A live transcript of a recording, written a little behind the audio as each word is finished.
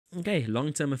Okay,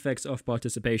 long-term effects of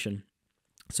participation.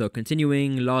 So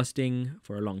continuing, lasting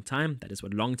for a long time, that is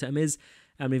what long-term is.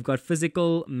 And we've got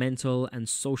physical, mental, and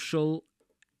social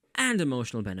and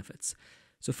emotional benefits.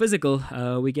 So physical,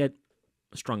 we get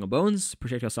stronger bones,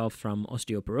 protect ourselves from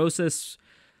osteoporosis.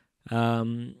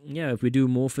 If we do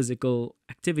more physical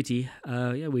activity,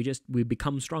 we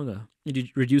become stronger.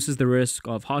 It reduces the risk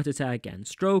of heart attack and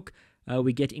stroke.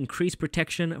 We get increased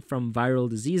protection from viral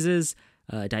diseases,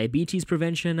 diabetes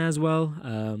prevention as well,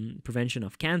 prevention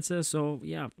of cancer. So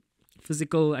yeah,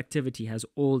 physical activity has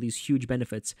all these huge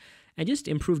benefits and just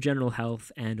improve general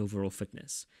health and overall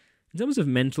fitness. In terms of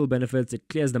mental benefits, it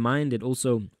clears the mind. It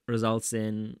also results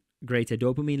in greater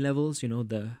dopamine levels,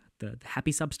 the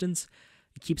happy substance.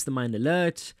 It keeps the mind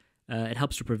alert. It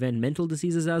helps to prevent mental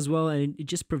diseases as well, and it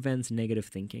just prevents negative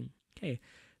thinking. Okay,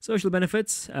 social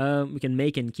benefits. We can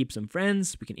make and keep some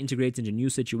friends. We can integrate into new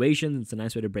situations. It's a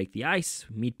nice way to break the ice.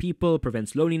 Meet people.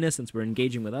 Prevents loneliness since we're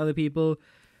engaging with other people.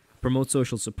 Promote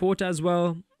social support as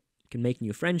well. Can make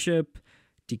new friendship.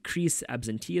 Decrease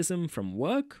absenteeism from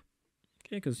work.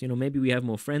 Okay, because maybe we have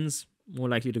more friends, more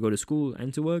likely to go to school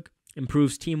and to work.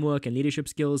 Improves teamwork and leadership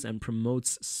skills and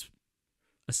promotes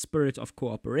a spirit of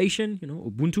cooperation,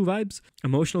 Ubuntu vibes.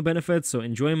 Emotional benefits, so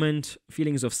enjoyment,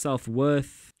 feelings of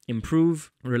self-worth,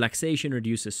 improve. Relaxation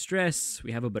reduces stress.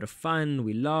 We have a bit of fun.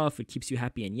 We laugh. It keeps you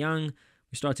happy and young.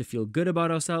 We start to feel good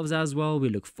about ourselves as well. We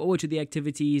look forward to the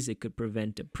activities. It could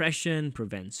prevent depression,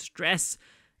 prevent stress,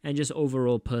 and just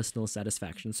overall personal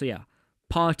satisfaction. So yeah,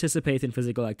 participate in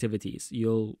physical activities.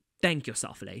 You'll thank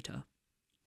yourself later.